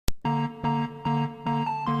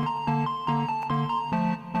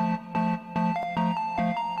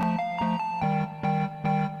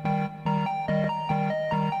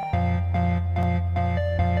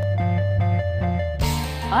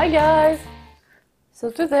Hi guys! So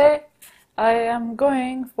today I am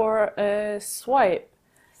going for a swipe.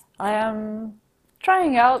 I am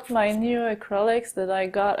trying out my new acrylics that I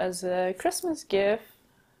got as a Christmas gift.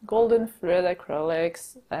 Golden fluid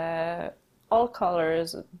acrylics, all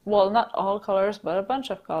colors. Well, not all colors, but a bunch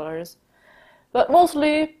of colors. But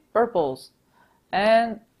mostly purples.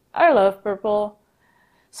 And I love purple.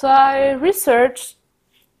 So I researched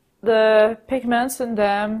the pigments in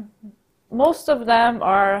them. Most of them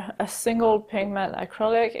are a single pigment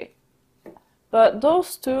acrylic, but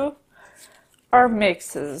those two are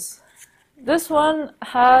mixes. This one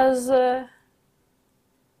has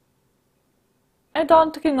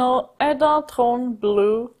Edentone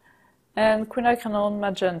blue and Quinacridone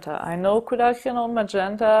magenta. I know Quinacridone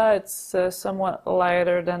magenta, it's somewhat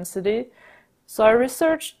lighter density. So I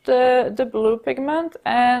researched the blue pigment,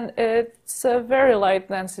 and it's a very light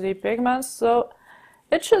density pigment, so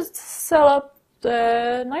it should sell up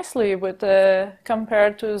nicely with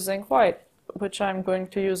compared to zinc white, which I'm going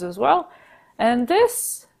to use as well. And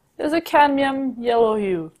this is a cadmium yellow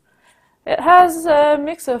hue. It has a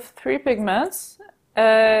mix of three pigments: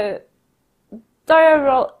 diarylide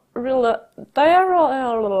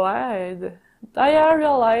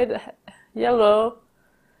yellow,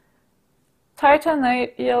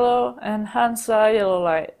 titanate yellow, and Hansa yellow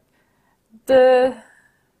light. The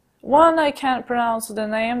one I can't pronounce the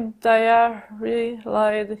name,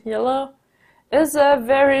 diarylide yellow, is a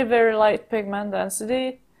very light pigment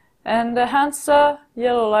density, and the Hansa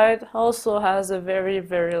yellow light also has a very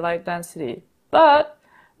light density. But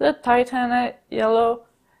the titanate yellow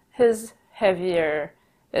is heavier.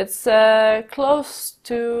 It's close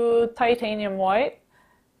to titanium white,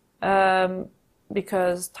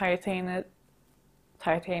 because titanium,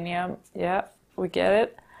 yeah, we get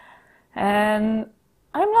it. And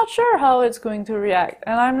I'm not sure how it's going to react,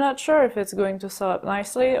 and I'm not sure if it's going to sell up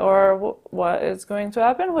nicely or what is going to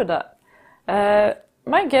happen with that.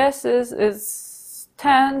 My guess is it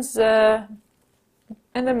stands in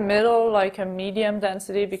the middle, like a medium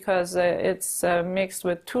density, because it's mixed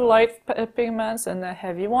with two light pigments and a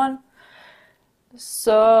heavy one.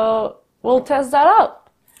 So we'll test that out.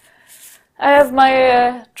 I have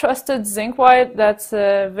my trusted zinc white that's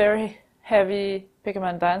a very heavy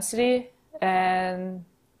pigment density, and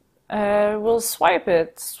we'll swipe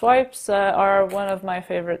it. Swipes are one of my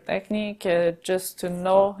favorite techniques, just to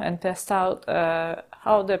know and test out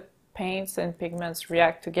how the paints and pigments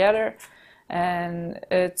react together, and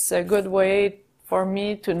it's a good way for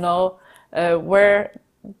me to know where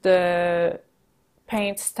the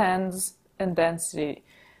paint stands in density.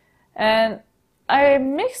 And I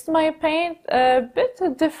mixed my paint a bit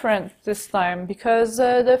different this time, because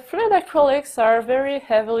the fluid acrylics are very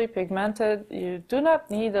heavily pigmented. You do not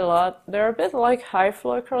need a lot. They're a bit like high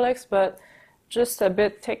flow acrylics, but just a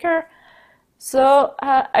bit thicker. So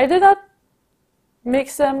I did not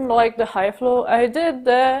mix them like the high flow. I did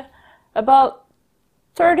about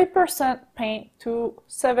 30% paint to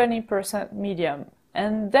 70% medium.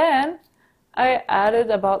 And then I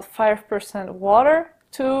added about 5% water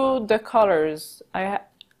to the colors. I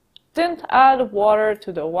didn't add water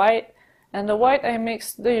to the white, and the white I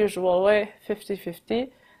mixed the usual way,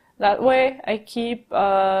 50-50. That way I keep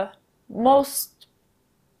most,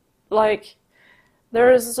 like,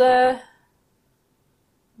 there's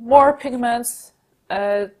more pigments,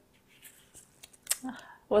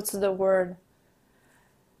 what's the word?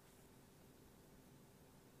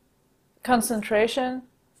 Concentration.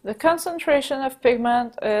 The concentration of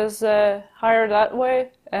pigment is higher that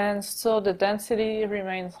way, and so the density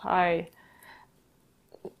remains high.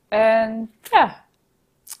 And yeah,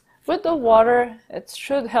 with the water, it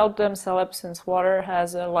should help them sell up, since water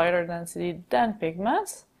has a lighter density than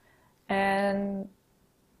pigments. And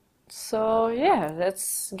so yeah,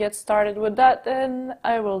 let's get started with that, and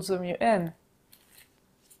I will zoom you in.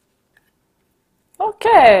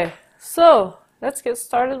 Okay, so let's get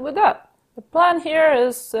started with that. The plan here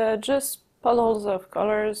is just puddles of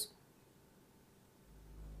colors.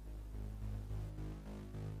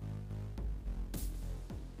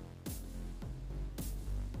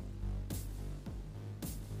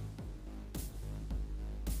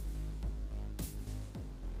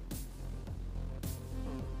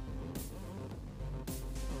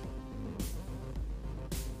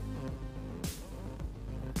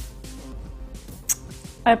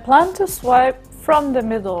 I plan to swipe from the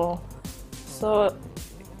middle. So,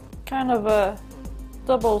 kind of a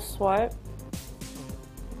double swipe.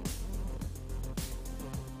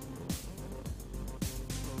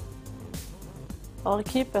 I'll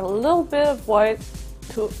keep a little bit of white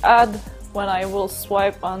to add when I will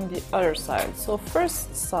swipe on the other side. So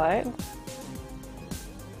first side,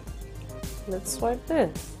 let's swipe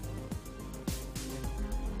this.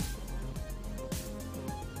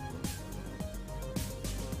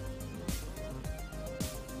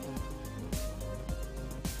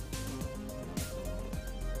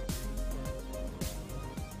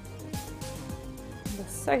 The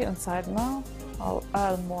second side now, I'll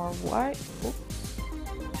add more white. Oops.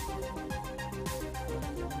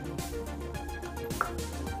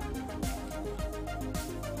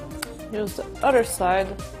 Use the other side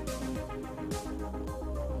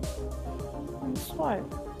and swipe.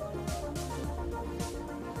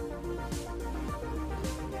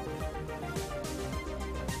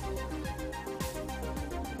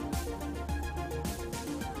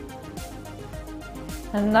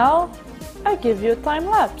 And now I give you a time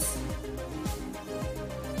lapse.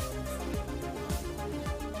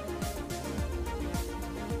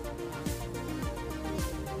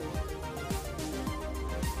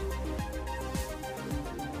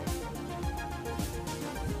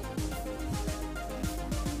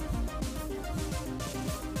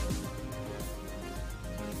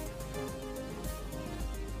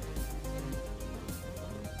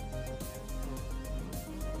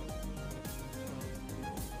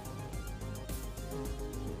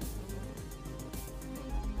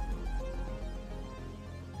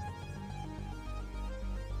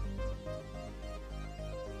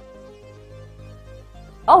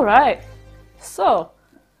 Alright, so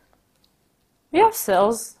we have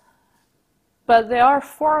cells, but they are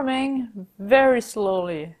forming very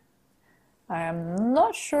slowly. I am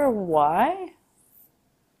not sure why,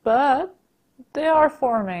 but they are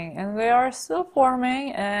forming, and they are still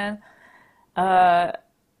forming, and that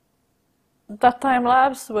time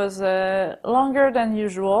lapse was longer than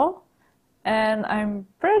usual, and I'm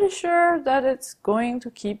pretty sure that it's going to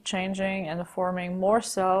keep changing and forming more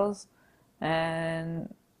cells.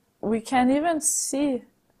 And we can even see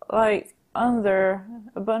like under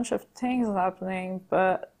a bunch of things happening,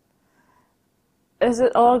 but is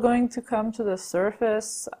it all going to come to the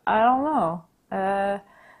surface? I don't know.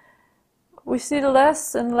 We see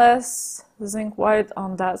less and less zinc white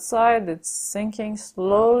on that side. It's sinking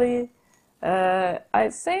slowly. I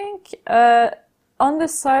think on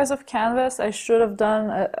this size of canvas I should have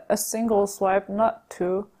done a single swipe, not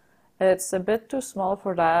two. It's a bit too small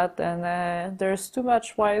for that, and there's too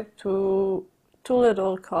much white, too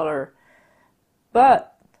little color.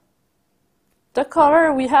 But the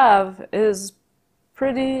color we have is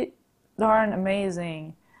pretty darn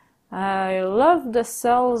amazing. I love the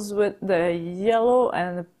cells with the yellow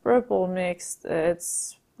and the purple mixed.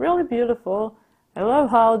 It's really beautiful. I love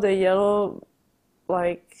how the yellow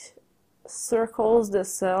like circles the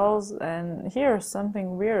cells, and here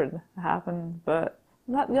something weird happened, but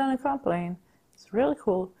not gonna complain. It's really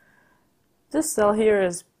cool. This cell here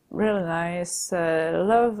is really nice.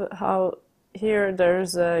 Love how here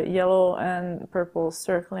there's a yellow and purple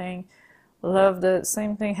circling. Love the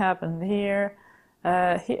same thing happened here.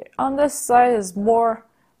 Here on this side is more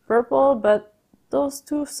purple, but those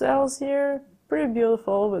two cells here, pretty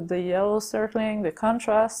beautiful with the yellow circling, the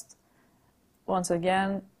contrast. Once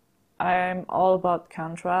again, I'm all about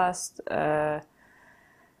contrast.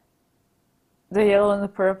 The yellow and the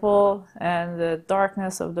purple, and the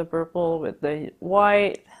darkness of the purple with the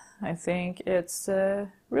white. I think it's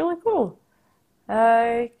really cool.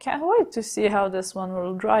 I can't wait to see how this one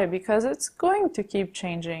will dry, because it's going to keep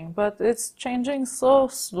changing, but it's changing so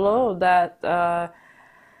slow that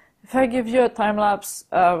if I give you a time lapse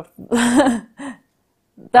of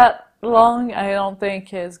that long, I don't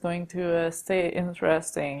think it's going to stay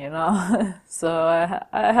interesting, you know. So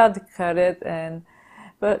I had to cut it,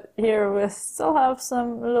 but here we still have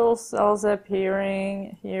some little cells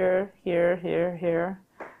appearing here, here, here, here.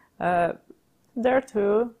 There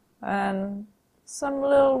too, and some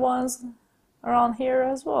little ones around here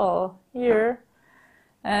as well. Here,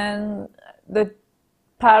 and the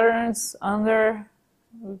patterns under,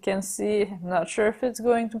 you can see. I'm not sure if it's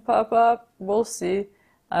going to pop up. We'll see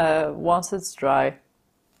once it's dry.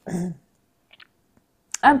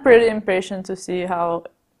 I'm pretty impatient to see how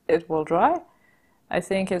it will dry. I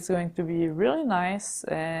think it's going to be really nice,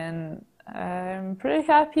 and I'm pretty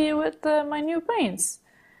happy with my new paints.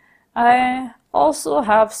 I also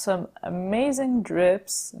have some amazing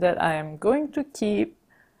drips that I am going to keep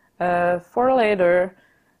for later.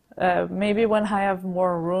 Maybe when I have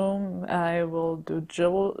more room, I will do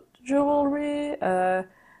jewelry,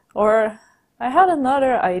 or I had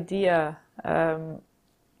another idea.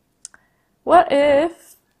 What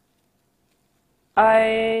if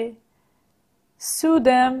I sew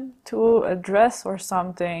them to a dress or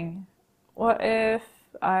something? What if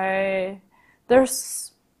there's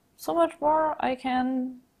so much more I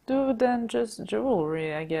can do than just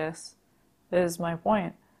jewelry, I guess, is my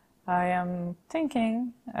point. I am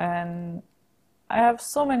thinking, and I have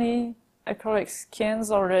so many acrylic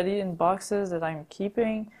skins already in boxes that I'm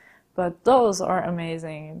keeping, but those are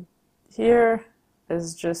amazing. Here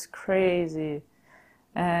is just crazy,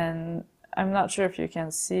 and I'm not sure if you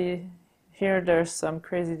can see. Here there's some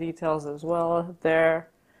crazy details as well there,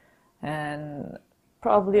 and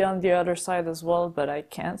probably on the other side as well, but I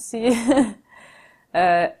can't see.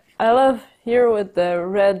 I love here with the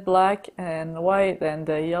red, black, and white, and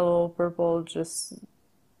the yellow, purple just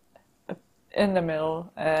in the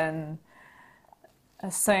middle, and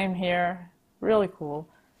same here. Really cool.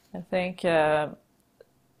 I think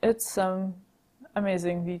it's some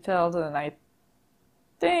amazing details, and I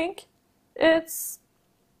think it's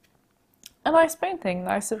a nice painting,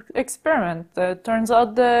 nice experiment. Turns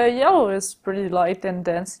out the yellow is pretty light in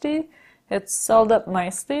density. It's held up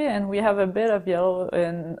nicely, and we have a bit of yellow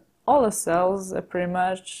in all the cells, pretty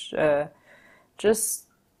much, just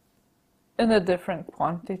in a different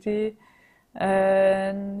quantity.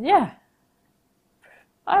 And yeah,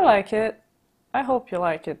 I like it. I hope you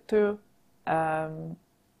like it too.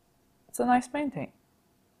 It's a nice painting.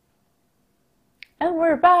 And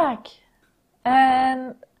we're back!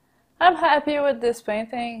 And I'm happy with this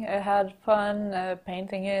painting. I had fun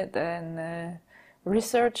painting it and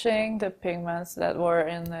researching the pigments that were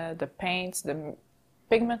in the paints, the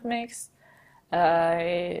pigment mix.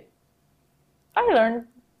 I learned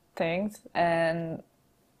things, and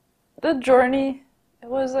the journey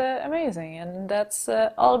was amazing, and that's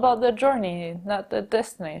all about the journey, not the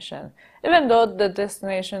destination. Even though the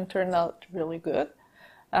destination turned out really good,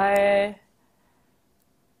 I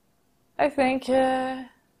think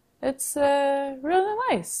it's really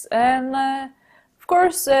nice, and of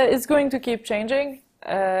course it's going to keep changing.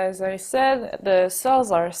 As I said, the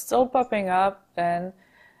cells are still popping up, and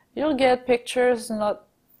you'll get pictures not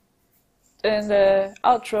in the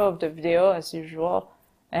outro of the video as usual,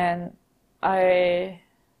 and I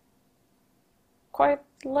quite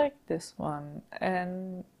like this one,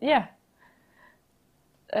 and yeah,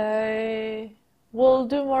 I will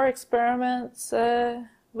do more experiments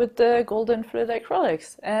with the Golden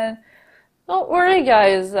Acrylics. And don't worry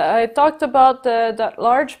guys, I talked about that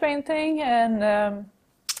large painting, and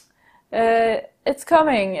it's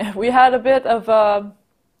coming. We had a bit of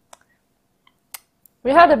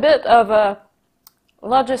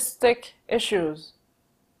logistic issues,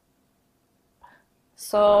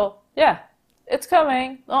 so yeah, it's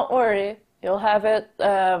coming. Don't worry, you'll have it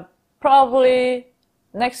probably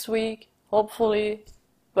next week, hopefully.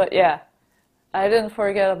 But yeah, I didn't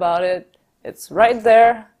forget about it. It's right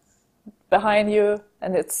there behind you,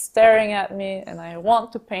 and it's staring at me, and I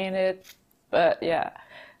want to paint it, but yeah,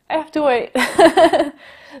 I have to wait.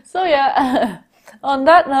 So yeah, on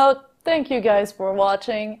that note, thank you guys for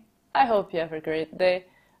watching. I hope you have a great day.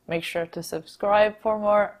 Make sure to subscribe for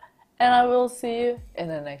more, and I will see you in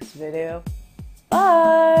the next video.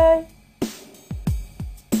 Bye!